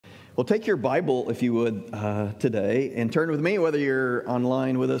Well, take your Bible, if you would, today, and turn with me, whether you're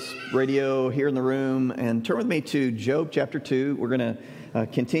online with us, radio, here in the room, and turn with me to Job chapter 2. We're going to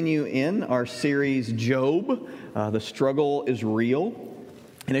continue in our series, Job, The Struggle is Real.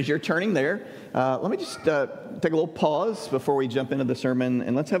 And as you're turning there, let me just take a little pause before we jump into the sermon,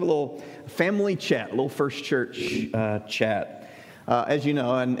 and let's have a little family chat, a little First Church chat. As you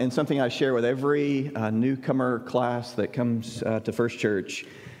know, and something I share with every newcomer class that comes to First Church,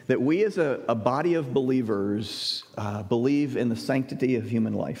 that we as a body of believers believe in the sanctity of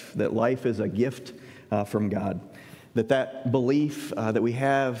human life, that life is a gift from God, that belief that we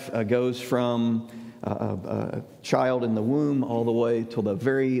have goes from a child in the womb all the way till the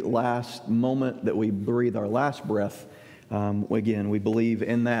very last moment that we breathe our last breath. Again, we believe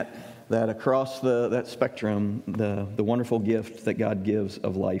in that across that spectrum, the wonderful gift that God gives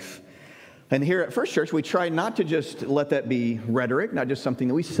of life. And here at First Church, we try not to just let that be rhetoric, not just something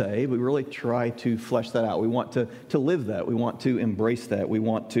that we say. We really try to flesh that out. We want to live that. We want to embrace that. We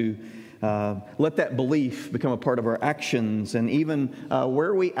want to let that belief become a part of our actions and even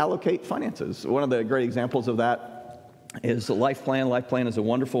where we allocate finances. One of the great examples of that is Life Plan. Life Plan is a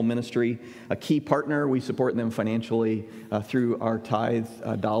wonderful ministry, a key partner. We support them financially through our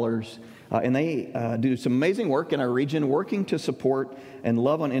tithe dollars. And they do some amazing work in our region, working to support and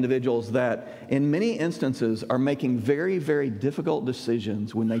love on individuals that, in many instances, are making very, very difficult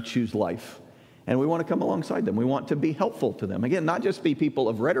decisions when they choose life. And we want to come alongside them. We want to be helpful to them. Again, not just be people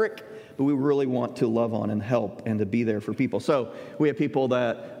of rhetoric, but we really want to love on and help and to be there for people. So we have people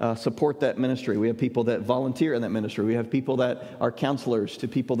that support that ministry. We have people that volunteer in that ministry. We have people that are counselors to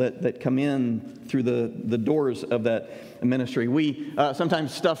people that come in through the doors of that ministry. We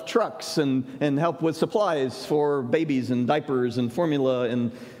sometimes stuff trucks and help with supplies for babies and diapers and formula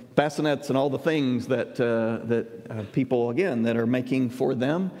and bassinets and all the things that people, again, that are making for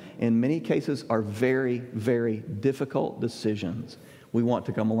them, in many cases, are very, very difficult decisions. We want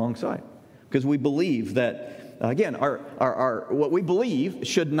to come alongside because we believe that, again, our what we believe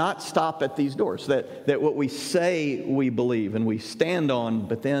should not stop at these doors, that what we say we believe and we stand on,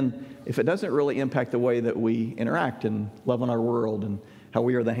 but then if it doesn't really impact the way that we interact and love on our world and how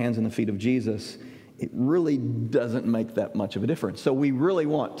we are the hands and the feet of Jesus, it really doesn't make that much of a difference. So we really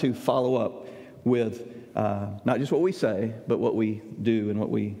want to follow up with not just what we say, but what we do and what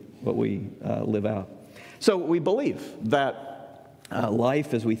we live out. So we believe that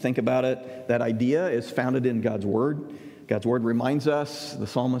life, as we think about it, that idea is founded in God's Word. God's Word reminds us, the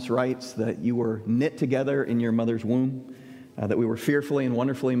psalmist writes, that you were knit together in your mother's womb, that we were fearfully and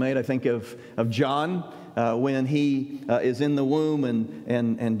wonderfully made. I think of John when he is in the womb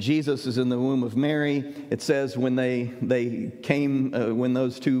and Jesus is in the womb of Mary. It says when they came, when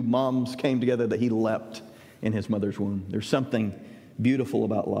those two moms came together, that he leapt in his mother's womb. There's something beautiful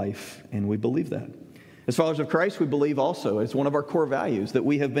about life, and we believe that. As followers of Christ, we believe also, it's one of our core values, that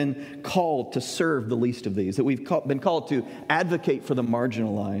we have been called to serve the least of these, that we've been called to advocate for the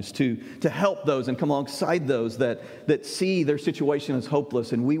marginalized, to help those and come alongside those that see their situation as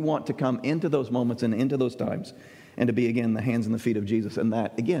hopeless, and we want to come into those moments and into those times and to be, again, the hands and the feet of Jesus, and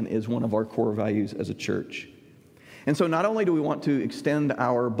that, again, is one of our core values as a church. And so not only do we want to extend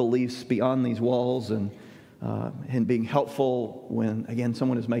our beliefs beyond these walls and being helpful when, again,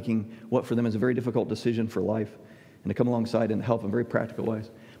 someone is making what for them is a very difficult decision for life, and to come alongside and help in very practical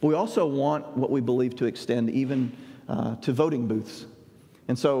ways. But we also want what we believe to extend even to voting booths.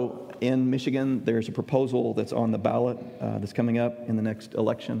 And so in Michigan, there's a proposal that's on the ballot that's coming up in the next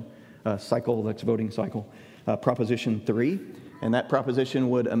election cycle, next voting cycle, Proposition 3. And that proposition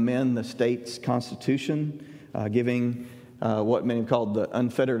would amend the state's constitution, giving what many have called the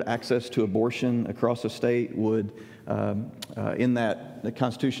unfettered access to abortion across the state. Would, in that the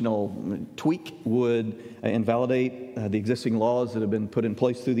constitutional tweak, would invalidate the existing laws that have been put in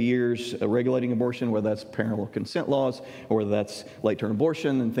place through the years regulating abortion, whether that's parental consent laws or whether that's late-term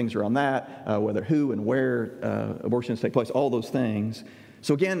abortion and things around that, whether who and where abortions take place, all those things.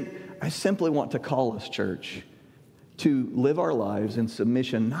 So again, I simply want to call us, church, to live our lives in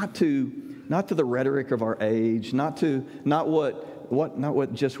submission, not to the rhetoric of our age, not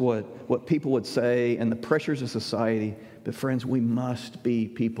what people would say and the pressures of society, but friends, we must be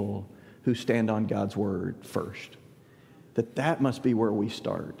people who stand on God's word first. That must be where we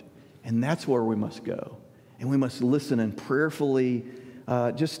start, and that's where we must go. And we must listen and prayerfully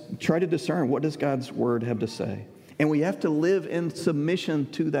just try to discern, what does God's word have to say? And we have to live in submission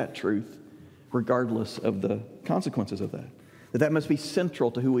to that truth, regardless of the consequences of that. That must be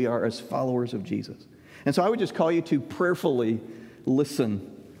central to who we are as followers of Jesus. And so I would just call you to prayerfully listen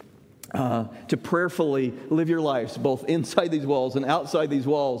to prayerfully live your lives, both inside these walls and outside these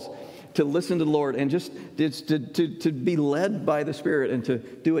walls, to listen to the Lord and just to be led by the Spirit and to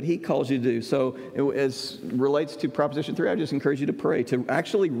do what He calls you to do. So as relates to Proposition 3, I just encourage you to pray, to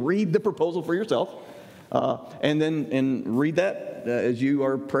actually read the proposal for yourself, and read that as you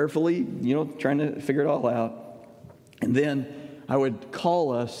are prayerfully, trying to figure it all out. And then I would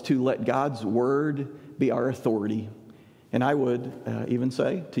call us to let God's Word be our authority. And I would even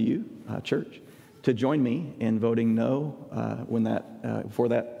say to you, church, to join me in voting no for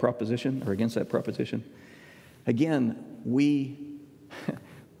that proposition or against that proposition. Again, we're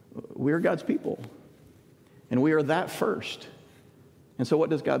God's people, and we are that first. And so what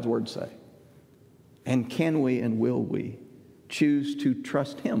does God's Word say? And can we and will we choose to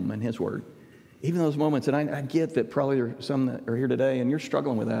trust Him and His Word? Even those moments, and I get that probably there are some that are here today, and you're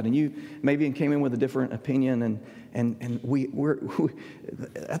struggling with that, and you maybe came in with a different opinion, and we're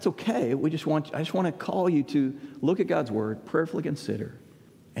that's okay. I just want to call you to look at God's Word, prayerfully consider,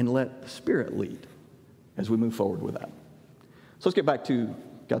 and let the Spirit lead as we move forward with that. So let's get back to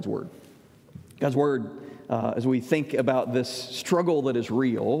God's Word. God's Word, as we think about this struggle that is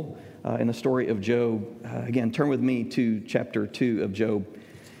real in the story of Job. Again, turn with me to chapter 2 of Job.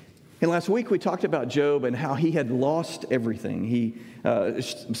 And last week we talked about Job and how he had lost everything. He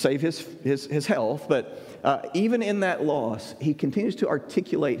saved his health, but even in that loss, he continues to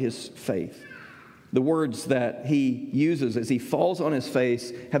articulate his faith. The words that he uses as he falls on his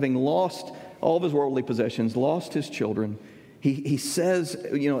face, having lost all of his worldly possessions, lost his children, he says,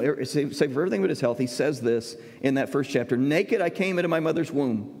 save for everything but his health, he says this in that first chapter: "Naked I came into my mother's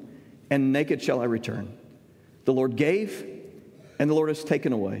womb, and naked shall I return. The Lord gave, and the Lord has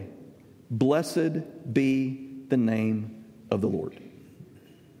taken away. Blessed be the name of the Lord."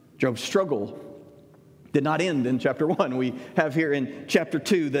 Job's struggle did not end in chapter 1. We have here in chapter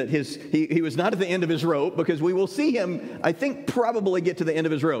 2 that he was not at the end of his rope, because we will see him, I think, probably get to the end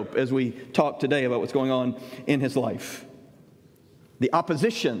of his rope as we talk today about what's going on in his life. The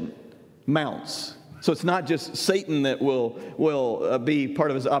opposition mounts. So it's not just Satan that will be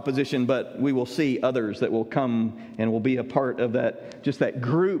part of his opposition, but we will see others that will come and will be a part of that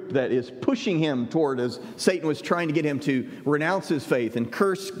group that is pushing him toward, as Satan was trying to get him to renounce his faith and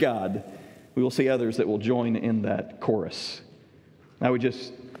curse God. We will see others that will join in that chorus. I would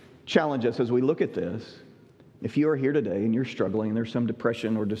just challenge us as we look at this. If you are here today and you're struggling, and there's some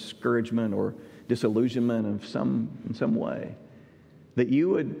depression or discouragement or disillusionment in some way, that you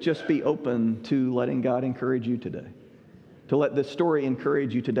would just be open to letting God encourage you today. To let this story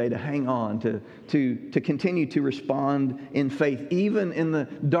encourage you today to hang on, to continue to respond in faith, even in the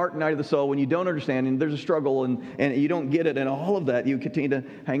dark night of the soul when you don't understand and there's a struggle and you don't get it and all of that, you continue to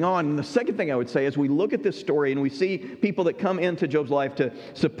hang on. And the second thing I would say is, we look at this story and we see people that come into Job's life to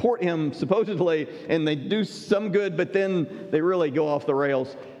support him supposedly, and they do some good, but then they really go off the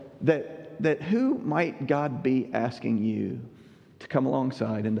rails, that who might God be asking you to come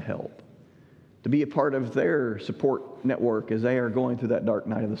alongside and to help, to be a part of their support network as they are going through that dark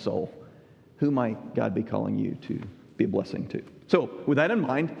night of the soul? Who might God be calling you to be a blessing to? So with that in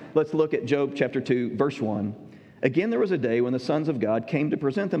mind, let's look at Job chapter 2, verse 1. "Again, there was a day when the sons of God came to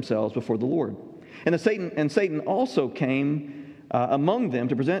present themselves before the Lord. And Satan also came among them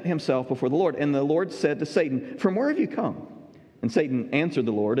to present himself before the Lord. And the Lord said to Satan, 'From where have you come?' And Satan answered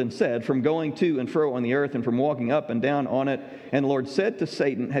the Lord and said, 'From going to and fro on the earth, and from walking up and down on it.' And the Lord said to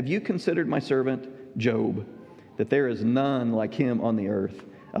Satan, 'Have you considered my servant Job, that there is none like him on the earth,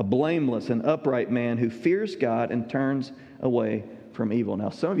 a blameless and upright man who fears God and turns away from evil?'" Now,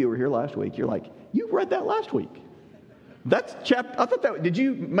 some of you were here last week. You're like, "You read that last week. That's I thought that, did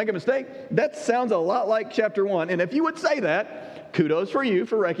you make a mistake? That sounds a lot like chapter 1. And if you would say that, kudos for you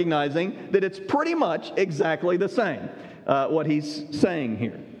for recognizing that it's pretty much exactly the same. What he's saying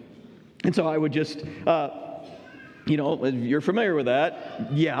here. And so I would just, if you're familiar with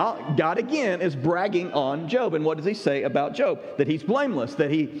that, God again is bragging on Job. And what does he say about Job? That he's blameless, that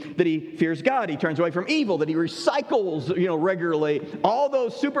he fears God, he turns away from evil, that he recycles, regularly. All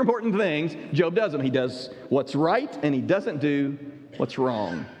those super important things, Job does them. He does what's right, and he doesn't do what's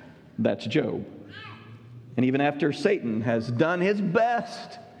wrong. That's Job. And even after Satan has done his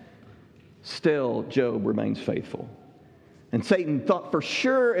best, still Job remains faithful. And Satan thought for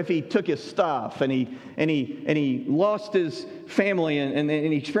sure if he took his stuff and he lost his family and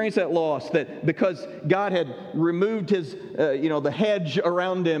he experienced that loss, that because God had removed his the hedge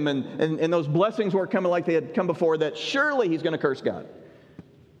around him and those blessings weren't coming like they had come before, that surely he's going to curse God.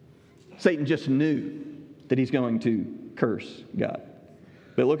 Satan just knew that he's going to curse God.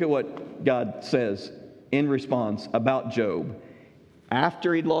 But look at what God says in response about Job.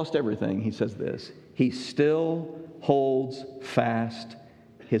 after he'd lost everything, he says this: he still holds fast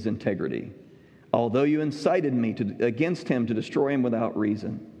his integrity, although you incited me against him to destroy him without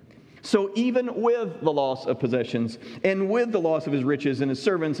reason. So even with the loss of possessions and with the loss of his riches and his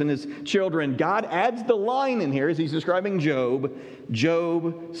servants and his children, God adds the line in here as he's describing Job.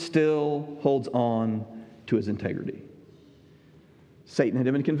 Job still holds on to his integrity. Satan had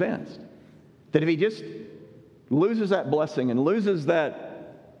been convinced that if he just loses that blessing and loses that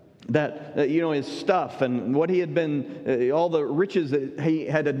his stuff and what he had been, all the riches that he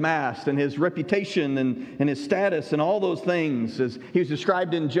had amassed and his reputation and his status and all those things, as he was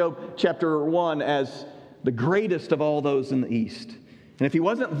described in Job chapter 1 as the greatest of all those in the East. And if he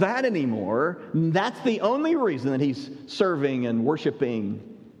wasn't that anymore, that's the only reason that he's serving and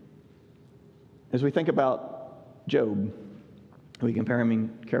worshiping. As we think about Job, we compare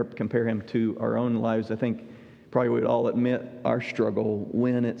him to our own lives. I think probably we'd all admit our struggle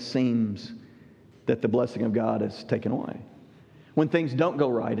when it seems that the blessing of God is taken away. When things don't go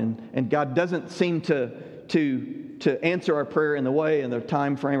right and God doesn't seem to answer our prayer in the way and the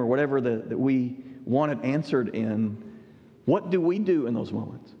time frame or whatever that we want it answered in, what do we do in those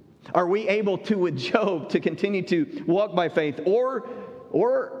moments? Are we able to, with Job, to continue to walk by faith? Or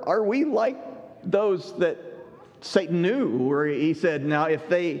are we like those that Satan knew, where he said, now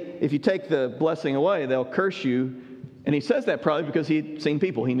if you take the blessing away, they'll curse you. And he says that probably because he'd seen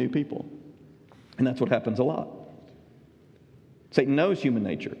people, he knew people. And that's what happens a lot. Satan knows human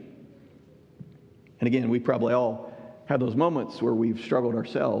nature. And again, we probably all have those moments where we've struggled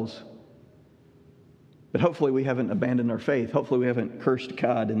ourselves. But hopefully we haven't abandoned our faith. Hopefully we haven't cursed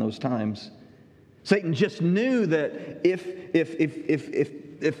God in those times. Satan just knew that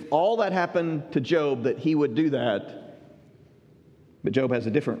if all that happened to Job, that he would do that. But Job has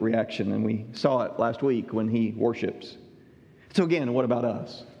a different reaction, and we saw it last week when he worships. So again, what about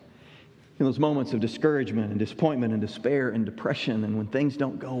us? In those moments of discouragement and disappointment and despair and depression, and when things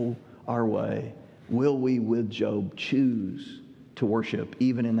don't go our way, will we, with Job, choose to worship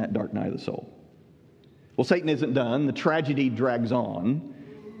even in that dark night of the soul? Well, Satan isn't done. The tragedy drags on.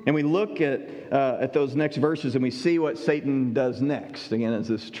 And we look at those next verses and we see what Satan does next. Again, as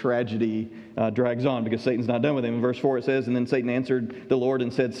this tragedy drags on, because Satan's not done with him. In verse 4 it says, and then Satan answered the Lord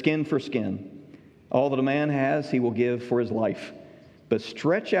and said, skin for skin. All that a man has he will give for his life. But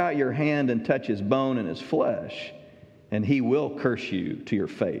stretch out your hand and touch his bone and his flesh, and he will curse you to your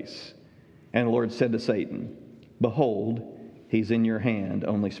face. And the Lord said to Satan, behold, he's in your hand,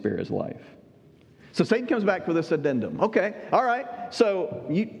 only spare his life. So Satan comes back with this addendum. Okay, all right, so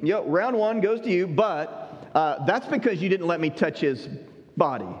round one goes to you, but that's because you didn't let me touch his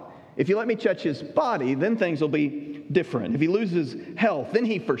body. If you let me touch his body, then things will be different. If he loses health, then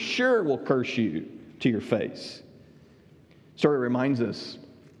he for sure will curse you to your face. Story reminds us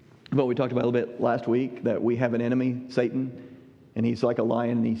of what we talked about a little bit last week, that we have an enemy, Satan, and he's like a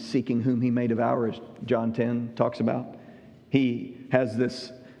lion, and he's seeking whom he may devour, as John 10 talks about. He has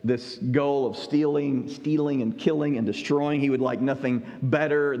this goal of stealing and killing and destroying. He would like nothing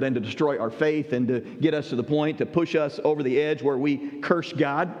better than to destroy our faith and to get us to the point to push us over the edge where we curse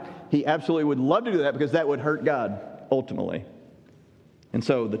God. He absolutely would love to do that because that would hurt God ultimately. And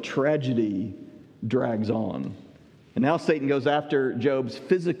so the tragedy drags on. And now Satan goes after Job's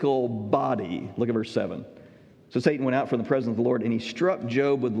physical body. Look at verse 7. So Satan went out from the presence of the Lord, and he struck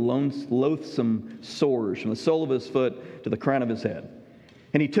Job with loathsome sores from the sole of his foot to the crown of his head.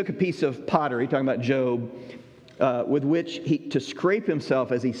 And he took a piece of pottery, talking about Job, with which to scrape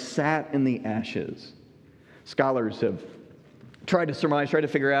himself as he sat in the ashes. Scholars have tried to surmise, tried to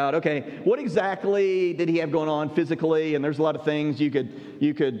figure out, okay, what exactly did he have going on physically? And there's a lot of things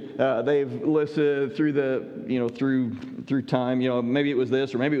they've listed through time. Maybe it was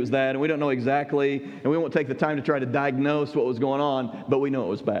this or maybe it was that, and we don't know exactly, and we won't take the time to try to diagnose what was going on, but we know it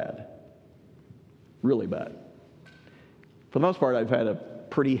was bad, really bad. For the most part, I've had a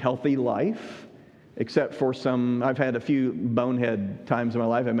pretty healthy life, except for I've had a few bonehead times in my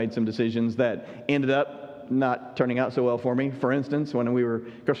life. I made some decisions that ended up not turning out so well for me. For instance, when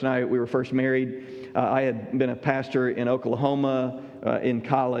Chris and I were first married, I had been a pastor in Oklahoma in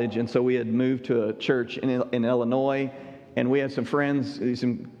college, and so we had moved to a church in Illinois, and we had some friends,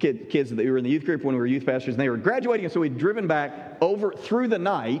 some kids that were in the youth group when we were youth pastors, and they were graduating, and so we'd driven back over through the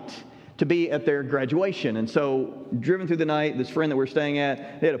night to be at their graduation. And so driven through the night, this friend that we're staying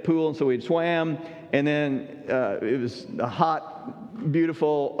at, they had a pool, and so we'd swam, and then it was a hot,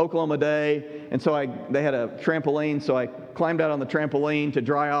 beautiful Oklahoma day, and so they had a trampoline, so I climbed out on the trampoline to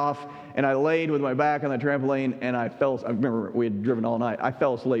dry off, and I laid with my back on the trampoline, and I remember we had driven all night. I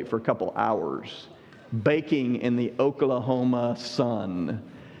fell asleep for a couple hours baking in the Oklahoma sun.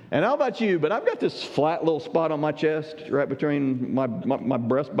 And how about you, but I've got this flat little spot on my chest right between my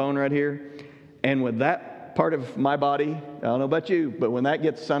breastbone right here. And with that part of my body, I don't know about you, but when that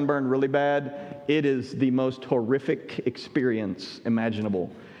gets sunburned really bad, it is the most horrific experience imaginable.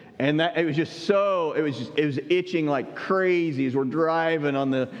 And that it was it was itching like crazy as we're driving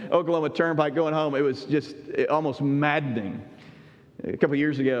on the Oklahoma Turnpike going home. It was just almost maddening. A couple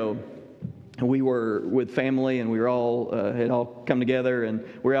years ago, we were with family, and we were had all come together, and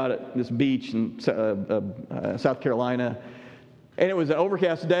we were out at this beach in South Carolina, and it was an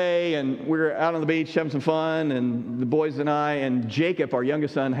overcast day, and we were out on the beach having some fun, and the boys and I, and Jacob, our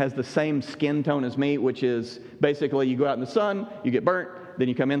youngest son, has the same skin tone as me, which is basically you go out in the sun, you get burnt, then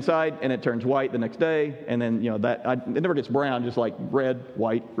you come inside, and it turns white the next day, and then, it never gets brown, just like red,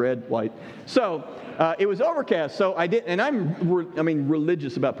 white. So it was overcast, so I did, and I'm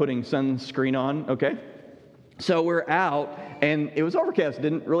religious about putting sunscreen on, okay? So we're out, and it was overcast,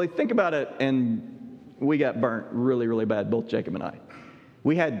 didn't really think about it, and we got burnt really, really bad, both Jacob and I.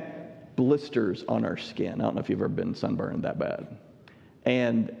 We had blisters on our skin. I don't know if you've ever been sunburned that bad.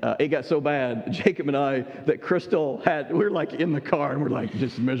 And it got so bad, Jacob and I, that Crystal we were like in the car, and we're like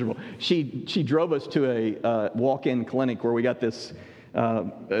just miserable. She drove us to a walk-in clinic where we got this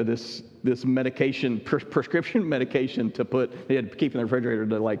medication, prescription medication they had to keep in the refrigerator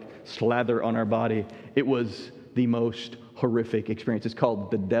to like slather on our body. It was the most horrific experience. It's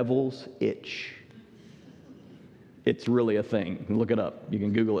called the devil's itch. It's really a thing. You can look it up. You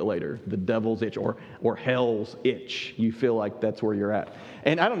can Google it later. The devil's itch or hell's itch. You feel like that's where you're at.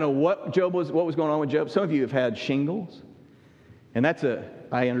 And I don't know what was going on with Job. Some of you have had shingles. And that's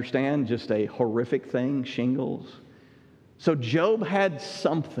I understand, just a horrific thing, shingles. So Job had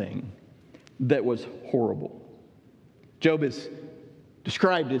something that was horrible. Job is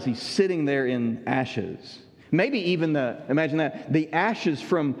described as he's sitting there in ashes. Maybe even imagine that, the ashes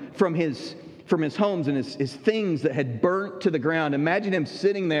from his homes and his things that had burnt to the ground. Imagine him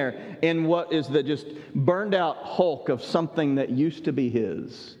sitting there in what is the just burned out hulk of something that used to be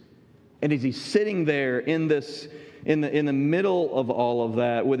his. And as he's sitting there in the middle of all of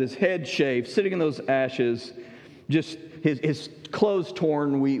that, with his head shaved, sitting in those ashes, just his clothes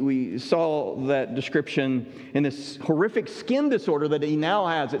torn. We saw that description in this horrific skin disorder that he now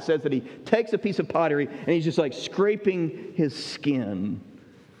has. It says that he takes a piece of pottery and he's just like scraping his skin.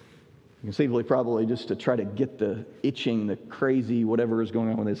 Conceivably, probably just to try to get the itching, the crazy, whatever is going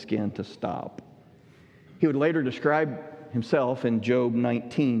on with his skin to stop. He would later describe himself in Job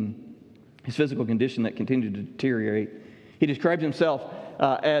 19, his physical condition that continued to deteriorate. He describes himself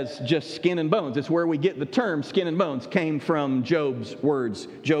as just skin and bones. It's where we get the term skin and bones, came from Job's words.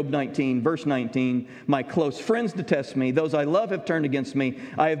 Job 19, verse 19, "My close friends detest me. Those I love have turned against me.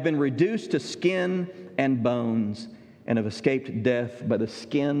 I have been reduced to skin and bones and have escaped death by the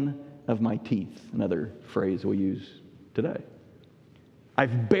skin of my teeth." Another phrase we use today.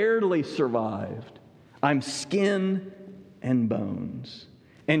 I've barely survived. I'm skin and bones.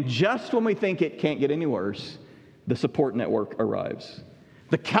 And just when we think it can't get any worse, the support network arrives.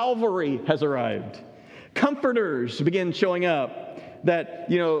 The cavalry has arrived. Comforters begin showing up. That,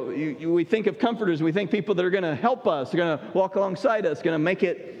 we think of comforters, we think people that are going to help us, are going to walk alongside us, going to make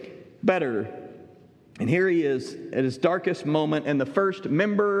it better. And here he is at his darkest moment, and the first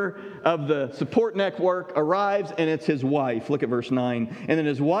member of the support network arrives, and it's his wife. Look at verse 9. "And then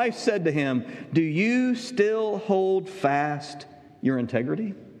his wife said to him, 'Do you still hold fast your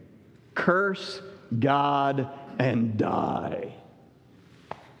integrity? Curse God and die.'"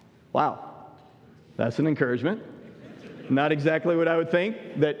 Wow, that's an encouragement. Not exactly what I would think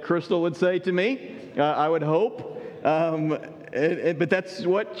that Crystal would say to me, I would hope, but that's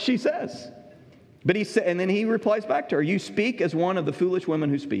what she says. But and then he replies back to her, "You speak as one of the foolish women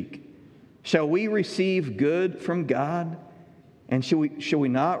who speak. Shall we receive good from God? And shall we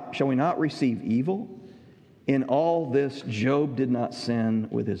not receive evil? In all this, Job did not sin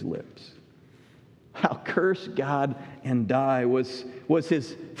with his lips." How curse God and die was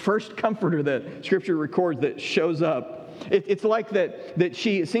his first comforter that Scripture records that shows up. It's like that it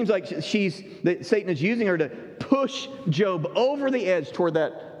seems like that Satan is using her to push Job over the edge toward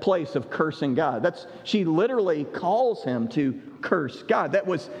that place of cursing God. She literally calls him to curse God. That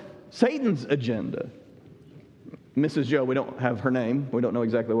was Satan's agenda. Mrs. Job, we don't have her name. We don't know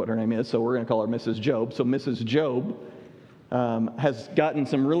exactly what her name is, so we're going to call her Mrs. Job. So Mrs. Job has gotten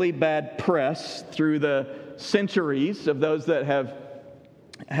some really bad press through the centuries of those that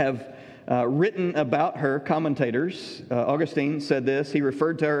have written about her. Commentators, Augustine said this. He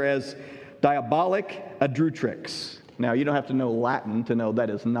referred to her as diabolic adrutrix. Now, you don't have to know Latin to know that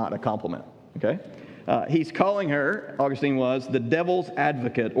is not a compliment, okay? He's calling her, Augustine was, the devil's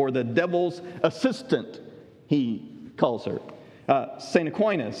advocate or the devil's assistant, he calls her. St.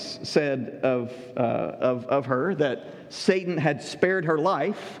 Aquinas said of her that Satan had spared her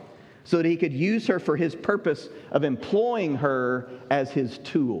life so that he could use her for his purpose of employing her as his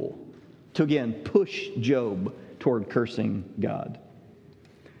tool to, again, push Job toward cursing God.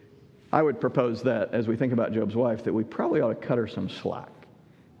 I would propose that as we think about Job's wife, that we probably ought to cut her some slack.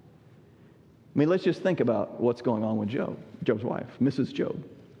 I mean, let's just think about what's going on with Job's wife, Mrs. Job.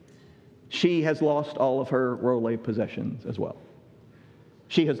 She has lost all of her worldly possessions as well.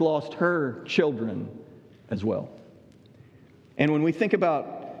 She has lost her children as well. And when we think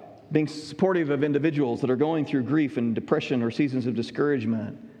about being supportive of individuals that are going through grief and depression or seasons of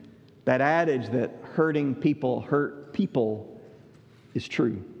discouragement, that adage that hurting people hurt people is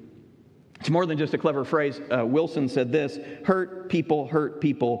true. It's more than just a clever phrase. Wilson said this: hurt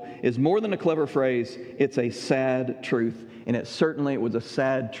people is more than a clever phrase. It's a sad truth. And it was a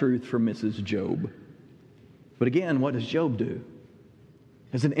sad truth for Mrs. Job. But again, what does Job do?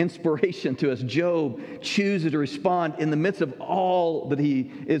 As an inspiration to us, Job chooses to respond in the midst of all that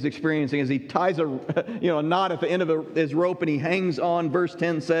he is experiencing as he ties a knot at the end of his rope and he hangs on. Verse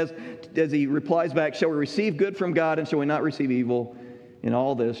 10 says, as he replies back, shall we receive good from God and shall we not receive evil? In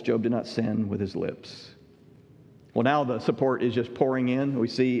all this, Job did not sin with his lips. Well, now the support is just pouring in. We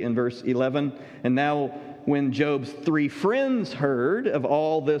see in verse 11, and now when Job's 3 friends heard of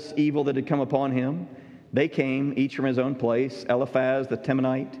all this evil that had come upon him, they came, each from his own place, Eliphaz the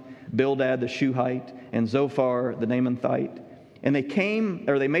Temanite, Bildad the Shuhite, and Zophar the Naamathite. And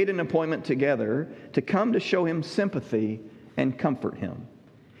they made an appointment together to come to show him sympathy and comfort him.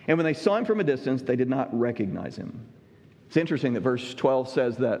 And when they saw him from a distance, they did not recognize him. It's interesting that verse 12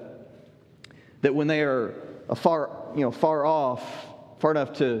 says that when they are far off, far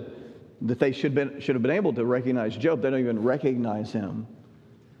enough that they should have been able to recognize Job, they don't even recognize him.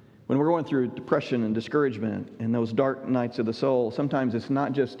 When we're going through depression and discouragement and those dark nights of the soul, sometimes it's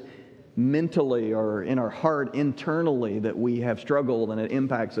not just mentally or in our heart internally that we have struggled and it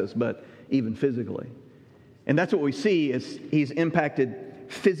impacts us, but even physically. And that's what we see is he's impacted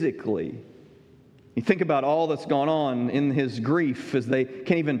physically. You think about all that's gone on in his grief as they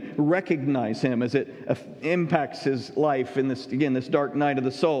can't even recognize him as it impacts his life in this dark night of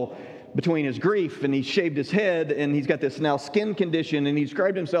the soul. Between his grief and he shaved his head and he's got this now skin condition and he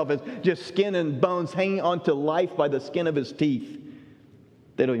described himself as just skin and bones hanging on to life by the skin of his teeth.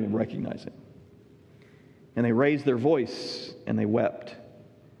 They don't even recognize him. And they raised their voice and they wept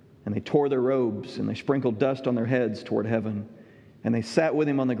and they tore their robes and they sprinkled dust on their heads toward heaven. And they sat with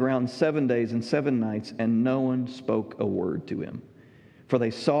him on the ground 7 days and 7 nights, and no one spoke a word to him. For they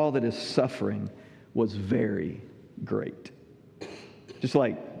saw that his suffering was very great. Just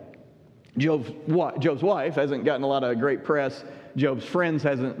like Job's wife hasn't gotten a lot of great press, Job's friends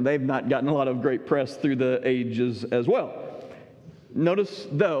they've not gotten a lot of great press through the ages as well. Notice,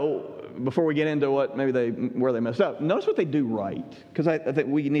 though, before we get into where they messed up, notice what they do right, because I think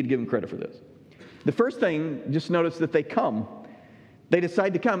we need to give them credit for this. The first thing, just notice that they come. They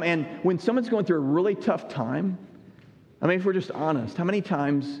decide to come. And when someone's going through a really tough time, I mean, if we're just honest, how many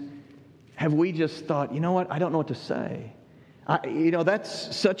times have we just thought, you know what, I don't know what to say.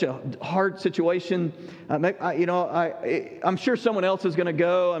 That's such a hard situation. I'm sure someone else is going to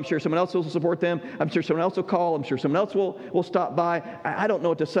go. I'm sure someone else will support them. I'm sure someone else will call. I'm sure someone else will stop by. I don't know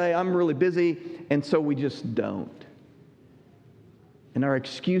what to say. I'm really busy. And so we just don't. And our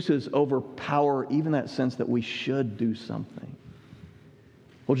excuses overpower even that sense that we should do something.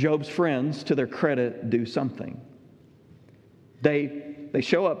 Well, Job's friends, to their credit, do something. They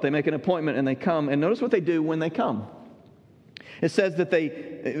show up, they make an appointment, and they come. And notice what they do when they come. It says that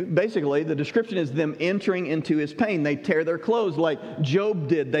the description is them entering into his pain. They tear their clothes like Job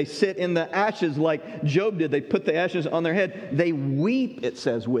did. They sit in the ashes like Job did. They put the ashes on their head. They weep, it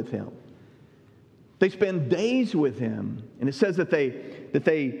says, with him. They spend days with him. And it says that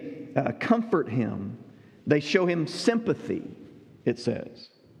they comfort him. They show him sympathy, it says.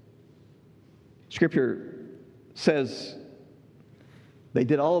 Scripture says they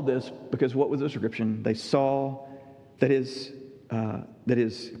did all of this because what was the description? They saw that his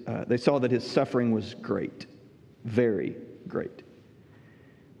suffering was great, very great.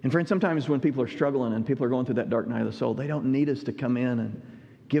 And friends, sometimes when people are struggling and people are going through that dark night of the soul, they don't need us to come in and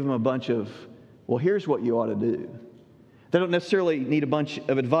give them a bunch of, well, here's what you ought to do. They don't necessarily need a bunch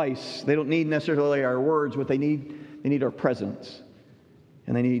of advice. They don't need necessarily our words. What they need our presence.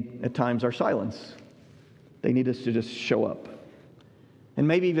 And they need, at times, our silence. They need us to just show up. And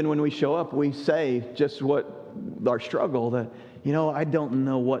maybe even when we show up, we say just what our struggle, that, I don't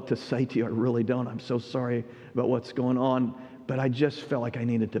know what to say to you. I really don't. I'm so sorry about what's going on, but I just felt like I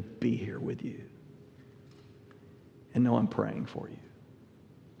needed to be here with you. And know I'm praying for you.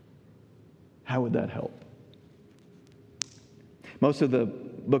 How would that help? Most of the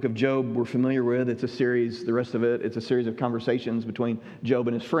book of Job we're familiar with. It's a series, the rest of it, it's a series of conversations between Job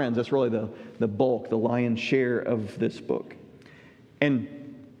and his friends. That's really the bulk, the lion's share of this book. And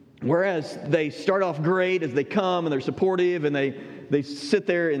whereas they start off great as they come and they're supportive and they sit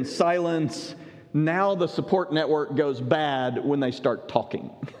there in silence, now the support network goes bad when they start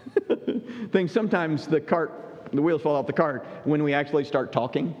talking. Sometimes the wheels fall off the cart when we actually start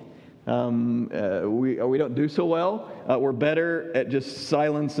talking. We don't do so well. We're better at just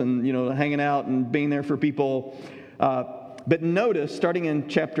silence and hanging out and being there for people. But notice, starting in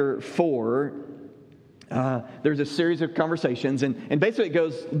chapter 4, there's a series of conversations, and basically it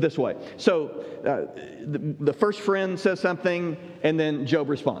goes this way. So the first friend says something, and then Job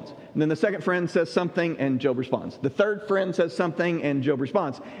responds. And then the second friend says something, and Job responds. The third friend says something, and Job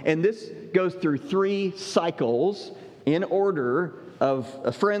responds. And this goes through 3 cycles in order of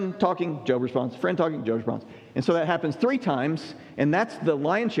a friend talking, Job responds, friend talking, Job responds. And so that happens 3 times, and that's the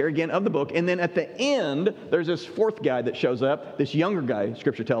lion's share, again, of the book. And then at the end, there's this 4th guy that shows up, this younger guy,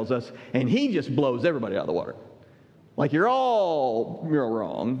 Scripture tells us, and he just blows everybody out of the water. Like, you're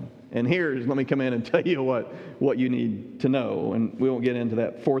wrong, and let me come in and tell you what you need to know. And we won't get into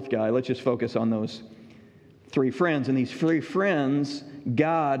that 4th guy. Let's just focus on those 3 friends. And these 3 friends,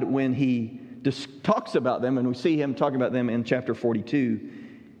 God, when he talks about them, and we see him talking about them in chapter 42,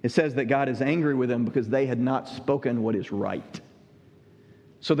 it says that God is angry with them because they had not spoken what is right.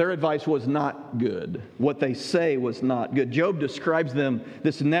 So their advice was not good. What they say was not good. Job describes them,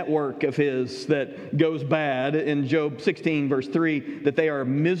 this network of his that goes bad, in Job 16, verse 3, that they are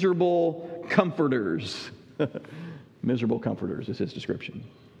miserable comforters. Miserable comforters is his description.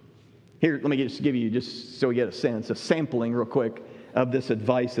 Here, let me just give you, just so we get a sense, a sampling real quick of this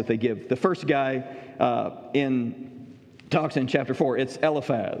advice that they give. The first guy talks in chapter 4. It's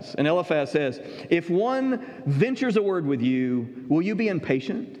Eliphaz. And Eliphaz says, if one ventures a word with you, will you be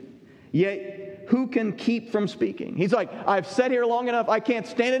impatient? Yet who can keep from speaking? He's like, I've sat here long enough. I can't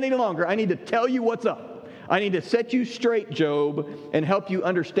stand it any longer. I need to tell you what's up. I need to set you straight, Job, and help you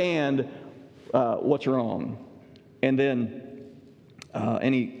understand what's wrong. And then,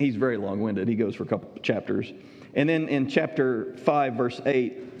 he's very long-winded. He goes for a couple chapters. And then in chapter 5, verse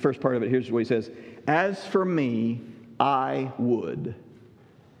 8, first part of it, here's what he says. As for me, I would.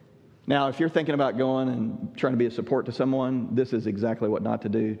 Now, if you're thinking about going and trying to be a support to someone, this is exactly what not to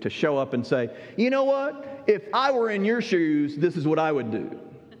do. To show up and say, you know what? If I were in your shoes, this is what I would do.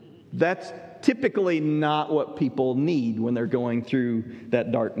 That's typically not what people need when they're going through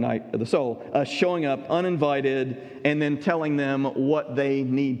that dark night of the soul. Showing up uninvited and then telling them what they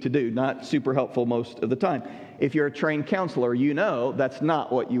need to do. Not super helpful most of the time. If you're a trained counselor, you know that's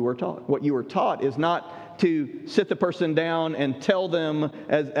not what you were taught. What you were taught is not to sit the person down and tell them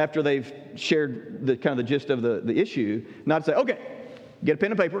after they've shared the kind of the gist of the issue, not to say, okay, get a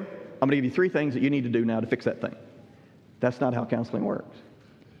pen and paper. I'm going to give you 3 things that you need to do now to fix that thing. That's not how counseling works.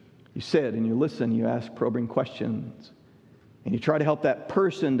 You sit and you listen, you ask probing questions, and you try to help that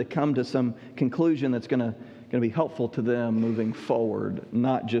person to come to some conclusion that's going to be helpful to them moving forward,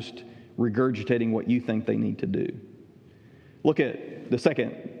 not just regurgitating what you think they need to do. Look at the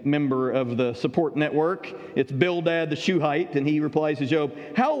second member of the support network. It's Bildad the Shuhite, and he replies to Job,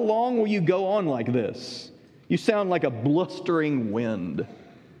 how long will you go on like this? You sound like a blustering wind.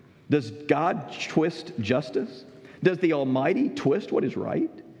 Does God twist justice? Does the Almighty twist what is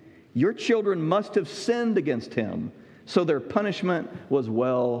right? Your children must have sinned against him, so their punishment was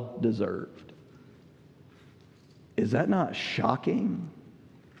well deserved. Is that not shocking?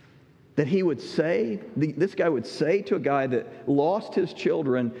 That he would say, this guy would say to a guy that lost his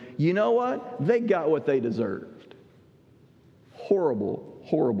children, you know what? They got what they deserved. Horrible,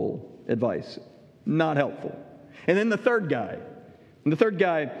 horrible advice. Not helpful. And then the third guy. And the third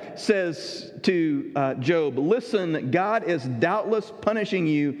guy says to Job, listen, God is doubtless punishing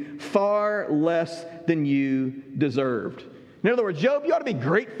you far less than you deserved. In other words, Job, you ought to be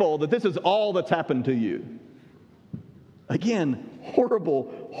grateful that this is all that's happened to you. Again,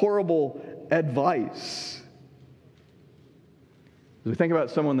 horrible, horrible advice. As we think about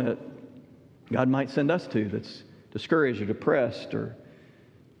someone that God might send us to that's discouraged or depressed or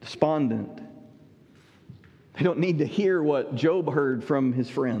despondent, they don't need to hear what Job heard from his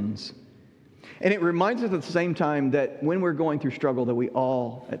friends. And it reminds us at the same time that when we're going through struggle, that we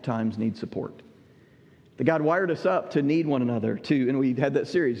all at times need support. That God wired us up to need one another, and we had that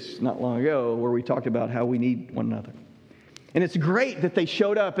series not long ago where we talked about how we need one another. And it's great that they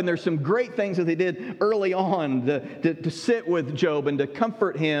showed up, and there's some great things that they did early on to sit with Job and to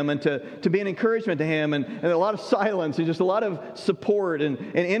comfort him and to be an encouragement to him, and a lot of silence and just a lot of support and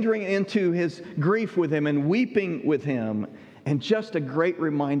entering into his grief with him and weeping with him. And just a great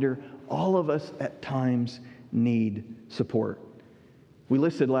reminder, all of us at times need support. We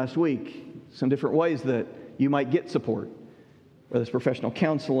listed last week some different ways that you might get support, whether it's professional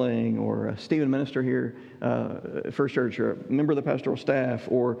counseling or a Stephen minister here at First Church, or a member of the pastoral staff,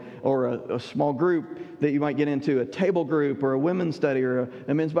 or a small group that you might get into, a table group or a women's study or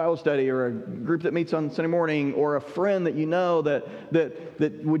a men's Bible study, or a group that meets on Sunday morning, or a friend that you know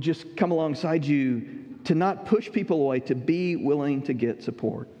that would just come alongside you to not push people away, to be willing to get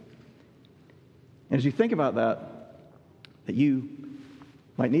support. And as you think about that you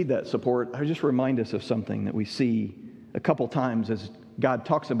might need that support, I would just remind us of something that we see a couple times as God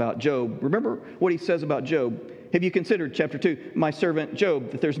talks about Job. Remember what he says about Job. Have you considered, chapter 2, my servant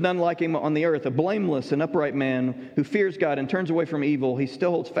Job, that there's none like him on the earth, a blameless and upright man who fears God and turns away from evil. He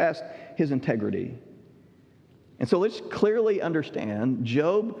still holds fast his integrity. And so let's clearly understand,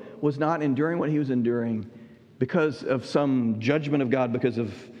 Job was not enduring what he was enduring because of some judgment of God, because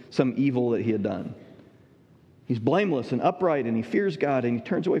of some evil that he had done. He's blameless and upright, and he fears God, and he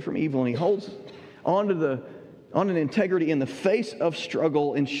turns away from evil, and he holds on an integrity in the face of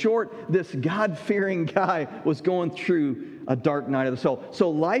struggle. In short, this God-fearing guy was going through a dark night of the soul. So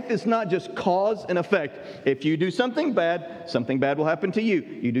life is not just cause and effect. If you do something bad will happen to you.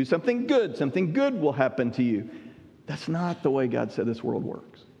 You do something good will happen to you. That's not the way God said this world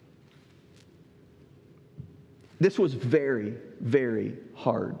works. This was very, very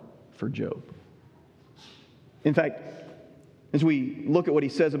hard for Job. In fact, as we look at what he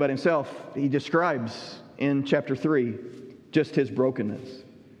says about himself, he describes in chapter 3 just his brokenness.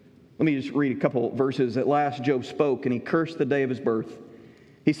 Let me just read a couple verses. At last Job spoke, and he cursed the day of his birth.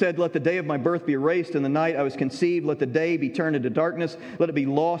 He said, let the day of my birth be erased, and the night I was conceived. Let the day be turned into darkness. Let it be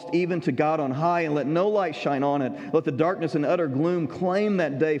lost even to God on high, and let no light shine on it. Let the darkness and utter gloom claim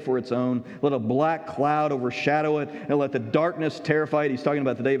that day for its own. Let a black cloud overshadow it, and let the darkness terrify it. He's talking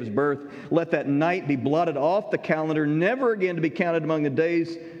about the day of his birth. Let that night be blotted off the calendar, never again to be counted among the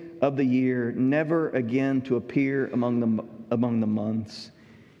days of the year, never again to appear among the months.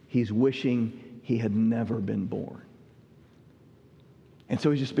 He's wishing he had never been born. And so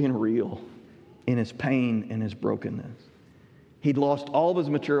he's just being real in his pain and his brokenness. He'd lost all of his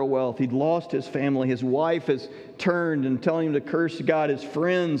material wealth. He'd lost his family. His wife has turned and telling him to curse God. His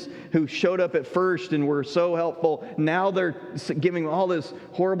friends who showed up at first and were so helpful, now they're giving all this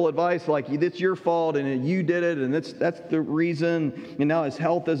horrible advice like, it's your fault and you did it and that's the reason. And now his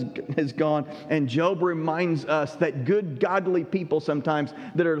health has gone. And Job reminds us that good, godly people sometimes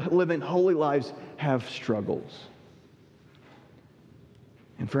that are living holy lives have struggles.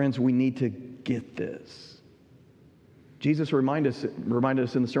 And friends, we need to get this. Jesus reminded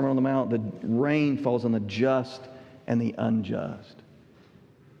us in the Sermon on the Mount that rain falls on the just and the unjust.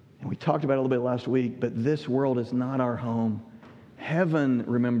 And we talked about it a little bit last week, but this world is not our home. Heaven,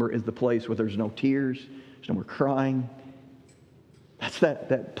 remember, is the place where there's no tears, there's no more crying. That's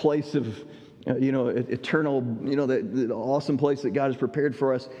that place of, eternal, that awesome place that God has prepared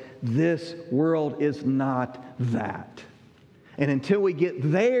for us. This world is not that. And until we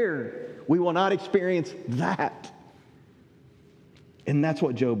get there, we will not experience that. And that's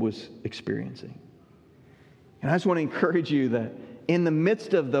what Job was experiencing. And I just want to encourage you that in the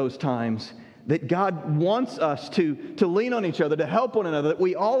midst of those times, that God wants us to lean on each other, to help one another, that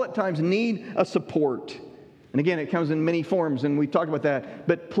we all at times need a support. And again, it comes in many forms, and we talked about that.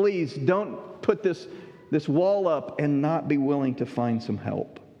 But please don't put this wall up and not be willing to find some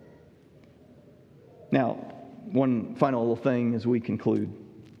help. Now, one final little thing as we conclude.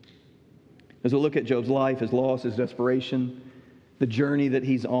 As we look at Job's life, his loss, his desperation, the journey that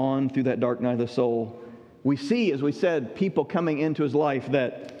he's on through that dark night of the soul, we see, as we said, people coming into his life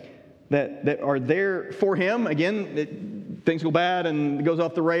that are there for him. Again, things go bad and it goes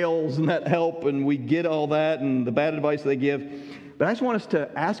off the rails and that help, and we get all that and the bad advice they give. But I just want us to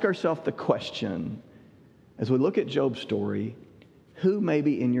ask ourselves the question, as we look at Job's story, who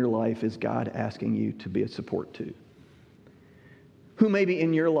maybe in your life is God asking you to be a support to? Who maybe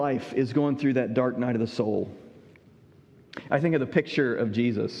in your life is going through that dark night of the soul? I think of the picture of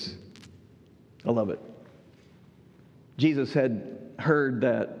Jesus. I love it. Jesus had heard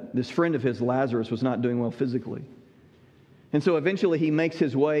that this friend of his, Lazarus, was not doing well physically. And so eventually he makes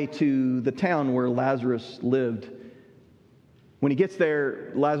his way to the town where Lazarus lived. When he gets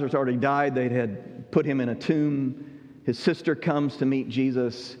there, Lazarus already died. They had put him in a tomb. His sister comes to meet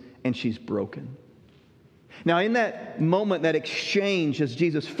Jesus, and she's broken. Now, in that moment, that exchange, as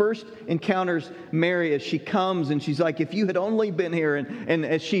Jesus first encounters Mary, as she comes and she's like, if you had only been here, and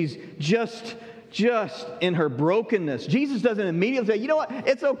as she's just in her brokenness, Jesus doesn't immediately say, you know what,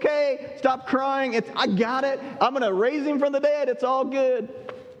 it's okay, stop crying, I got it, I'm going to raise him from the dead, it's all good.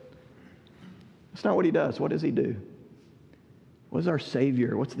 That's not what he does. What does he do? What is our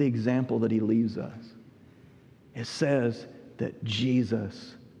Savior? What's the example that he leaves us? It says that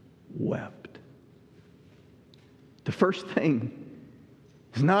Jesus wept. The first thing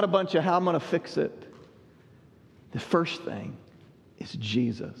is not a bunch of how I'm going to fix it. The first thing is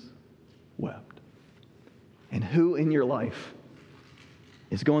Jesus wept. And who in your life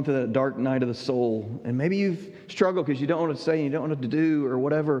is going through that dark night of the soul? And maybe you've struggled because you don't want to say, you don't know what to do or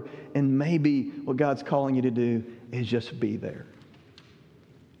whatever. And maybe what God's calling you to do is just be there.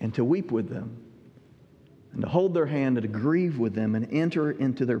 And to weep with them. And to hold their hand and to grieve with them and enter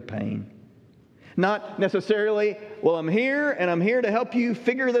into their pain. Not necessarily, well, I'm here and I'm here to help you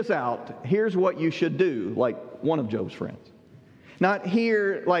figure this out. Here's what you should do, like one of Job's friends. Not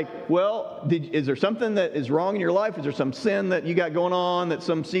here like, well, is there something that is wrong in your life? Is there some sin that you got going on, that's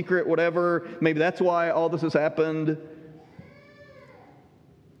some secret, whatever? Maybe that's why all this has happened.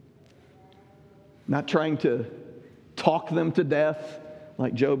 Not trying to talk them to death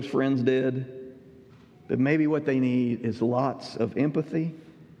like Job's friends did. But maybe what they need is lots of empathy,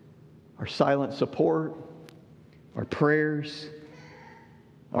 our silent support, our prayers,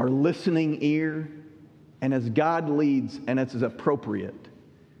 our listening ear, and as God leads and as is appropriate,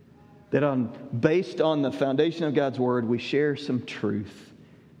 that based on the foundation of God's Word, we share some truth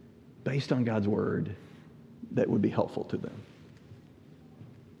based on God's Word that would be helpful to them.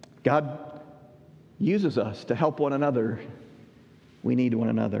 God uses us to help one another. We need one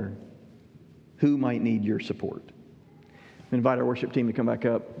another. Who might need your support? I invite our worship team to come back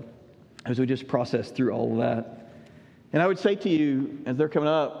up as we just process through all of that. And I would say to you, as they're coming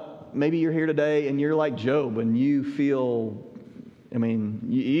up, maybe you're here today and you're like Job and you feel,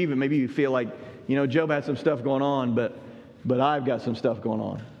 maybe you feel like, Job had some stuff going on, but I've got some stuff going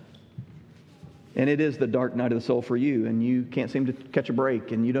on. And it is the dark night of the soul for you, and you can't seem to catch a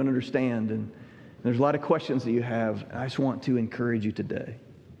break, and you don't understand, and there's a lot of questions that you have. I just want to encourage you today.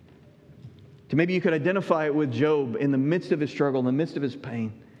 To maybe you could identify it with Job in the midst of his struggle, in the midst of his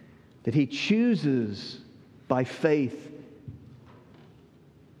pain, that he chooses by faith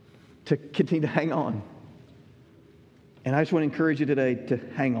to continue to hang on. And I just want to encourage you today to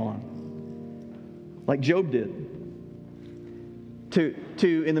hang on. Like Job did.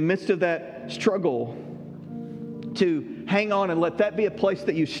 To in the midst of that struggle, to hang on and let that be a place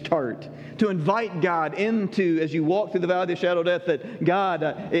that you start. To invite God into, as you walk through the valley of the shadow of death, that God,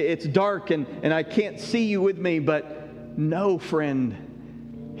 it's dark and I can't see you with me, but no, friend,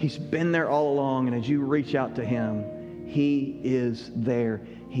 He's been there all along, and as you reach out to Him, He is there.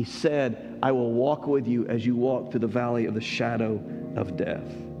 He said, I will walk with you as you walk through the valley of the shadow of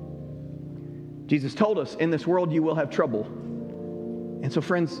death. Jesus told us, in this world you will have trouble. And so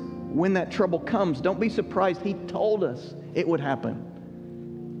friends, when that trouble comes, don't be surprised. He told us it would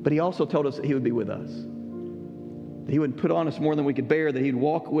happen. But He also told us that He would be with us. That He would put on us more than we could bear, that He'd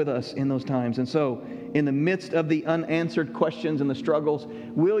walk with us in those times. And so, in the midst of the unanswered questions and the struggles,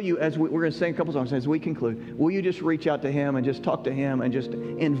 will you, as we're going to sing a couple songs as we conclude, will you just reach out to Him and just talk to Him and just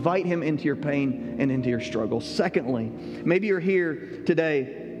invite Him into your pain and into your struggle? Secondly, maybe you're here today,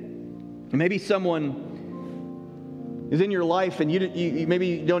 and maybe someone is in your life and you maybe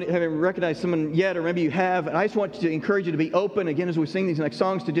you haven't recognized someone yet, or maybe you have, and I just want to encourage you to be open, again, as we sing these next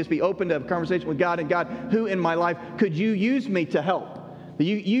songs, to just be open to have a conversation with God. And God, who in my life could you use me to help?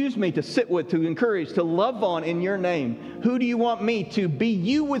 You use me to sit with, to encourage, to love on in your name. Who do you want me to be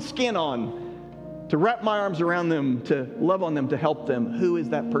you with skin on? To wrap my arms around them, to love on them, to help them. Who is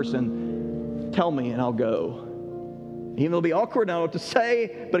that person? Tell me and I'll go. Even though it'll be awkward and I don't know what to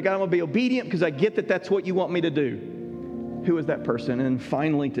say, but God, I'm going to be obedient because I get that that's what you want me to do. Who is that person? And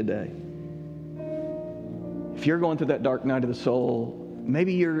finally today, if you're going through that dark night of the soul,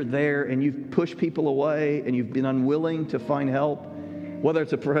 maybe you're there and you've pushed people away and you've been unwilling to find help, whether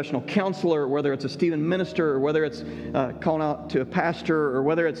it's a professional counselor, or whether it's a student minister, or whether it's calling out to a pastor, or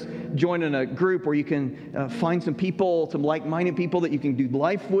whether it's joining a group where you can find some people, some like-minded people that you can do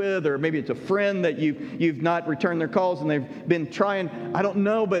life with, or maybe it's a friend that you've not returned their calls and they've been trying. I don't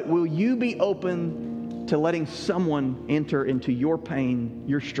know, but will you be open to letting someone enter into your pain,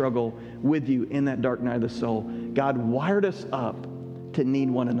 your struggle with you in that dark night of the soul? God wired us up to need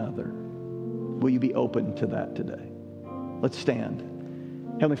one another. Will you be open to that today? Let's stand.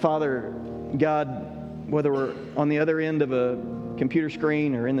 Heavenly Father, God, whether we're on the other end of a computer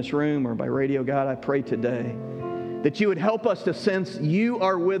screen or in this room or by radio, God, I pray today that you would help us to sense you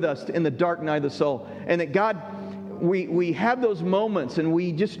are with us in the dark night of the soul. And that, God, we have those moments and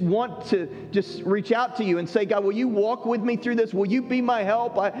we just want to just reach out to you and say, God, will you walk with me through this? Will you be my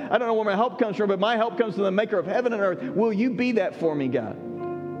help? I don't know where my help comes from, but my help comes from the maker of heaven and earth. Will you be that for me, God?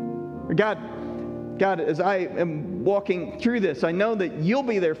 God, as I am walking through this, I know that you'll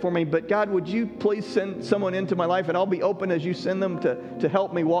be there for me, but God, would you please send someone into my life, and I'll be open as you send them to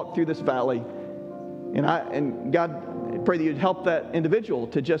help me walk through this valley. And God, I pray that you'd help that individual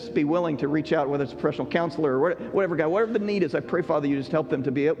to just be willing to reach out, whether it's a professional counselor or whatever, God, whatever the need is, I pray, Father, you just help them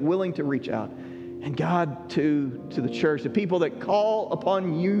to be willing to reach out. And God, to the church, the people that call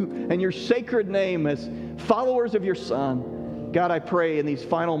upon you and your sacred name as followers of your Son, God, I pray in these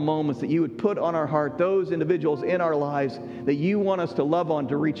final moments that you would put on our heart those individuals in our lives that you want us to love on,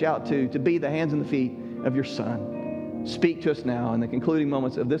 to reach out to be the hands and the feet of your Son. Speak to us now in the concluding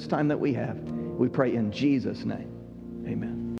moments of this time that we have. We pray in Jesus' name. Amen.